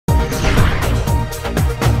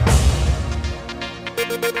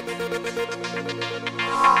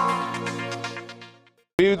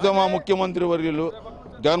ప్రీతమ ముఖ్యమంత్రి వర్యులు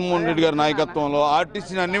జగన్మోహన్ రెడ్డి గారి నాయకత్వంలో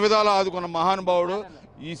ఆర్టీసీని అన్ని విధాలా ఆదుకున్న మహానుభావుడు.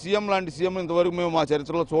 ఈ సీఎం లాంటి సీఎం ఇంతవరకు మేము మా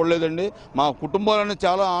చరిత్రలో చూడలేదండి. మా కుటుంబాలను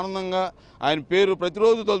చాలా ఆనందంగా ఆయన పేరు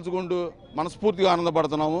ప్రతిరోజు తలుచుకుంటూ మనస్ఫూర్తిగా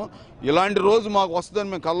ఆనందపడుతున్నాము. ఇలాంటి రోజు మాకు వస్తుందని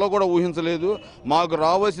మేము కల్లో కూడా ఊహించలేదు. మాకు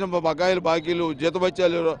రావాల్సిన బకాయిలు బాకీలు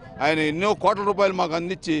జీతభత్యాలు ఆయన ఎన్నో కోట్ల రూపాయలు మాకు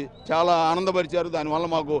అందించి చాలా ఆనందపరిచారు. దానివల్ల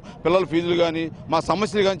మాకు పిల్లల ఫీజులు కానీ మా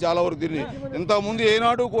సమస్యలు కానీ చాలా వరకు తిరిగి ఇంతకుముందు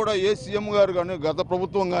ఏనాడు కూడా ఏ సీఎం గారు కానీ గత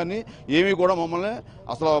ప్రభుత్వం కానీ ఏమీ కూడా మమ్మల్ని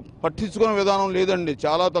అసలు పట్టించుకునే విధానం లేదండి.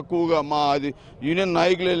 చాలా తక్కువగా మా అది యూనియన్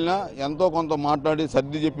నాయకులు వెళ్ళినా ఎంతో కొంత మాట్లాడి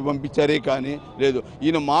సర్ది చెప్పి పంపించారే కానీ లేదు.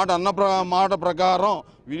 ఈయన మాట ప్రకారం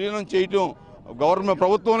విలీనం చేయటం, గవర్నమెంట్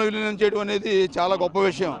ప్రభుత్వంలో విలీనం చేయడం అనేది చాలా గొప్ప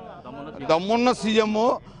విషయం. దమ్మున్న సీఎం,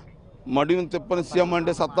 మడిని తిప్పని సీఎం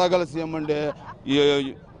అంటే, సత్తాగల సీఎం అంటే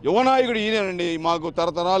యువనాయకుడు ఈయనండి. మాకు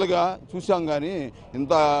తరతరాలుగా చూసాం కానీ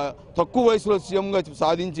ఇంత తక్కువ వయసులో సీఎంగా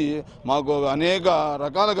సాధించి మాకు అనేక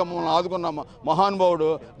రకాలుగా మమ్మల్ని ఆదుకున్న మహానుభావుడు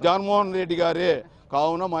జగన్మోహన్ రెడ్డి గారే.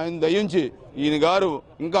 కావున మా ఆయన దయించి ఈయన గారు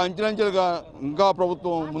ఇంకా అంచెలంచెలుగా ఇంకా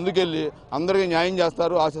ప్రభుత్వం ముందుకెళ్ళి అందరికీ న్యాయం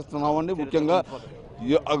చేస్తారు ఆశిస్తున్నామండి. ముఖ్యంగా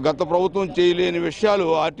గత ప్రభుత్వం చేయలేని విషయాలు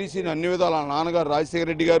ఆర్టీసీని అన్ని విధాలు నాన్నగారు రాజశేఖర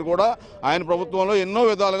రెడ్డి గారు కూడా ఆయన ప్రభుత్వంలో ఎన్నో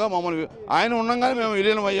విధాలుగా మమ్మల్ని ఆయన ఉండగానే మేము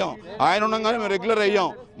విలీనం అయ్యాం, ఆయన ఉండగానే మేము రెగ్యులర్ అయ్యాం.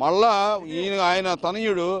 మళ్ళా ఆయన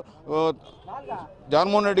తనయుడు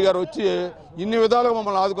జగన్మోహన్ రెడ్డి గారు వచ్చి ఇన్ని విధాలుగా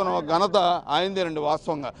మమ్మల్ని ఆదుకున్న ఘనత ఆయనదేనండి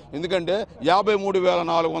వాస్తవంగా. ఎందుకంటే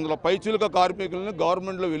 53,400 పైచిలుక కార్మికులను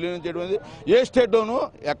గవర్నమెంట్లో విలీనం చేయడం అనేది ఏ స్టేట్లోనూ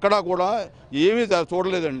ఎక్కడా కూడా ఏమీ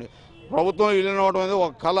చూడలేదండి. ప్రభుత్వం విలీనం అవడం అనేది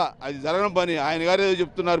ఒక కళ, అది జరగని పని. ఆయన గారు ఏదో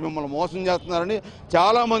చెప్తున్నారు, మిమ్మల్ని మోసం చేస్తున్నారని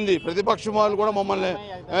చాలామంది ప్రతిపక్షం వాళ్ళు కూడా మమ్మల్ని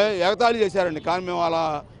ఎగతాళి చేశారండి. కానీ మేము అలా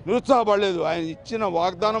నిరుత్సాహపడలేదు. ఆయన ఇచ్చిన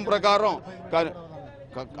వాగ్దానం ప్రకారం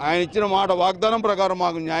వాగ్దానం ప్రకారం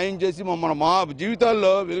మాకు న్యాయం చేసి మమ్మల్ని మా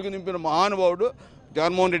జీవితాల్లో వెలుగు నింపిన మహానుభావుడు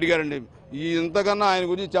జగన్మోహన్ రెడ్డి గారండి. ఇంతకన్నా ఆయన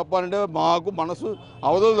గురించి చెప్పాలంటే మాకు మనసు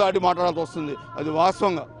అవధులు దాటి మాట్లాడాల్సి వస్తుంది. అది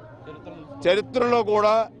వాస్తవంగా చరిత్రలో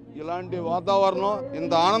కూడా ఇలాంటి వాతావరణం,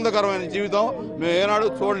 ఇంత ఆనందకరమైన జీవితం మేము ఏనాడు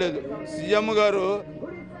చూడలేదు. సీఎం గారు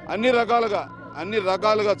అన్ని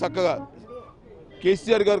రకాలుగా చక్కగా,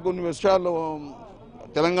 కేసీఆర్ గారు కొన్ని విషయాల్లో,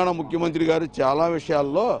 తెలంగాణ ముఖ్యమంత్రి గారు చాలా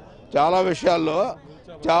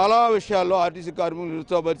విషయాల్లో ఆర్టీసీ కార్మికులు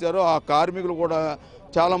నిరుత్సాహపరిచారు. ఆ కార్మికులు కూడా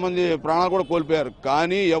చాలామంది ప్రాణాలు కూడా కోల్పోయారు.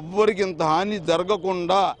 కానీ ఎవ్వరికి ఇంత హాని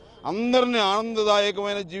జరగకుండా అందరినీ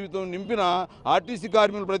ఆనందదాయకమైన జీవితం నింపిన ఆర్టీసీ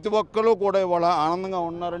కార్మికులు ప్రతి ఒక్కరు కూడా ఇవాళ ఆనందంగా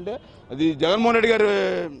ఉన్నారంటే అది జగన్మోహన్ రెడ్డి గారి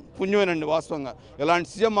పుణ్యమేనండి. వాస్తవంగా ఇలాంటి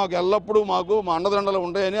సీఎం మాకు ఎల్లప్పుడూ మా అండదండలు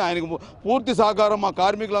ఉంటాయని, ఆయనకు పూర్తి సహకారం మా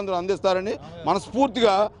కార్మికులందరూ అందిస్తారని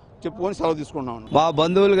మనస్ఫూర్తిగా చెప్పుకొని సెలవు తీసుకున్నాం. మా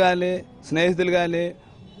బంధువులు కానీ, స్నేహితులు కానీ,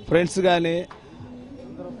 ఫ్రెండ్స్ కానీ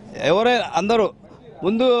ఎవరైనా అందరూ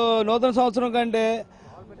ముందు నూతన సంవత్సరం కంటే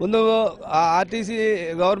ముందు ఆర్టీసీ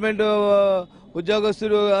గవర్నమెంట్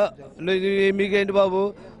ఉద్యోగస్తులు మీకేంటి బాబు,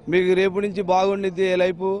 మీకు రేపు నుంచి బాగుండిద్ది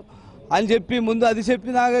లైఫ్ అని చెప్పి ముందు అది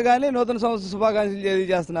చెప్పినాక కానీ నూతన సంవత్సర శుభాకాంక్షలు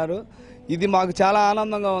తెలియజేస్తున్నారు. ఇది మాకు చాలా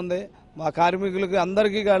ఆనందంగా ఉంది. మా కార్మికులకి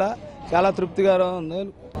అందరికీ కూడా చాలా తృప్తికరంగా ఉంది.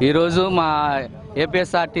 ఈరోజు మా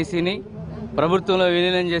APS RTCని ప్రభుత్వంలో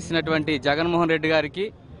విలీనం చేసినటువంటి జగన్మోహన్ రెడ్డి గారికి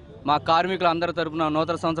మా కార్మికులు అందరి తరపున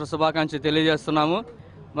నూతన సంవత్సర శుభాకాంక్షలు తెలియజేస్తున్నాము.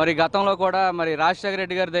 మరి గతంలో కూడా మరి రాజశేఖర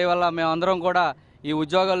రెడ్డి గారి దయ వల్ల మేమందరం కూడా ఈ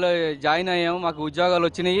ఉద్యోగాల్లో జాయిన్ అయ్యాము, మాకు ఉద్యోగాలు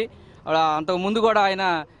వచ్చినాయి. అంతకుముందు కూడా ఆయన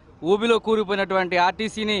ఊబిలో కూలిపోయినటువంటి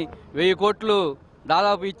ఆర్టీసీని 1000 కోట్లు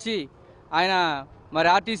దాదాపు ఇచ్చి ఆయన మరి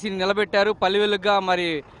ఆర్టీసీని నిలబెట్టారు. పల్లెవెలుగుగా మరి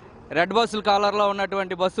రెడ్ బస్సుల కలర్లో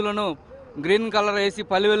ఉన్నటువంటి బస్సులను గ్రీన్ కలర్ వేసి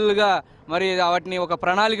పల్లెవెలుగుగా మరి వాటిని ఒక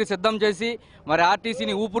ప్రణాళిక సిద్ధం చేసి మరి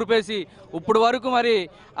ఆర్టీసీని ఊపురుపేసి ఇప్పుడు వరకు మరి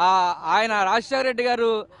ఆయన రాజశేఖర రెడ్డి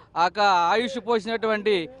గారు ఆయుష్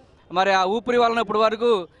పోసినటువంటి మరి ఆ ఊపిరి వలన ఇప్పటి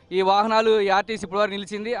వరకు ఈ వాహనాలు ఈ ఆర్టీసీ ఇప్పటి వరకు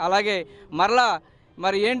నిలిచింది. అలాగే మరలా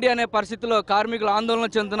మరి ఏంటి అనే పరిస్థితిలో కార్మికులు ఆందోళన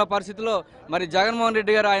చెందుతున్న పరిస్థితిలో మరి జగన్మోహన్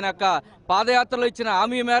రెడ్డి గారు ఆయన యొక్క పాదయాత్రలో ఇచ్చిన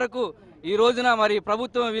హామీ మేరకు ఈ రోజున మరి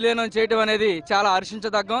ప్రభుత్వం విలీనం చేయడం అనేది చాలా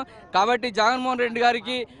హర్షించదగ్గం. కాబట్టి జగన్మోహన్ రెడ్డి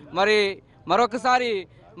గారికి మరి మరొకసారి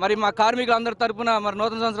మరి మా కార్మికులందరి తరపున మరి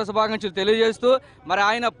నూతన సంవత్సర శుభాకాంక్షలు తెలియజేస్తూ మరి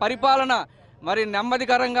ఆయన పరిపాలన మరి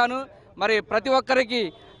నెమ్మదికరంగాను మరి ప్రతి ఒక్కరికి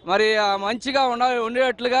మరి మంచిగా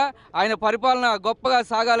ఉండేటట్లుగా ఆయన పరిపాలన గొప్పగా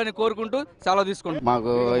సాగాలని కోరుకుంటూ సెలవు తీసుకుంటాం.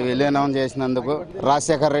 మాకు విలీనం చేసినందుకు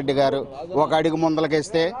రాజశేఖర రెడ్డి గారు ఒక అడుగు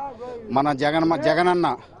ముందలకేస్తే మన జగనన్న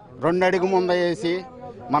 2 అడుగు ముంద వేసి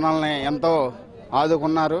మనల్ని ఎంతో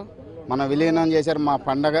ఆదుకున్నారు. మన విలీనం చేశారు. మా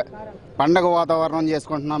పండగ వాతావరణం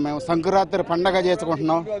చేసుకుంటున్నాం. మేము సంక్రాంతి పండగ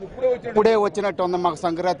చేసుకుంటున్నాం. ఇప్పుడే వచ్చినట్టు ఉంది మాకు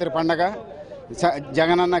సంక్రాంతి పండగ.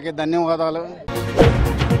 జగనన్నకి ధన్యవాదాలు.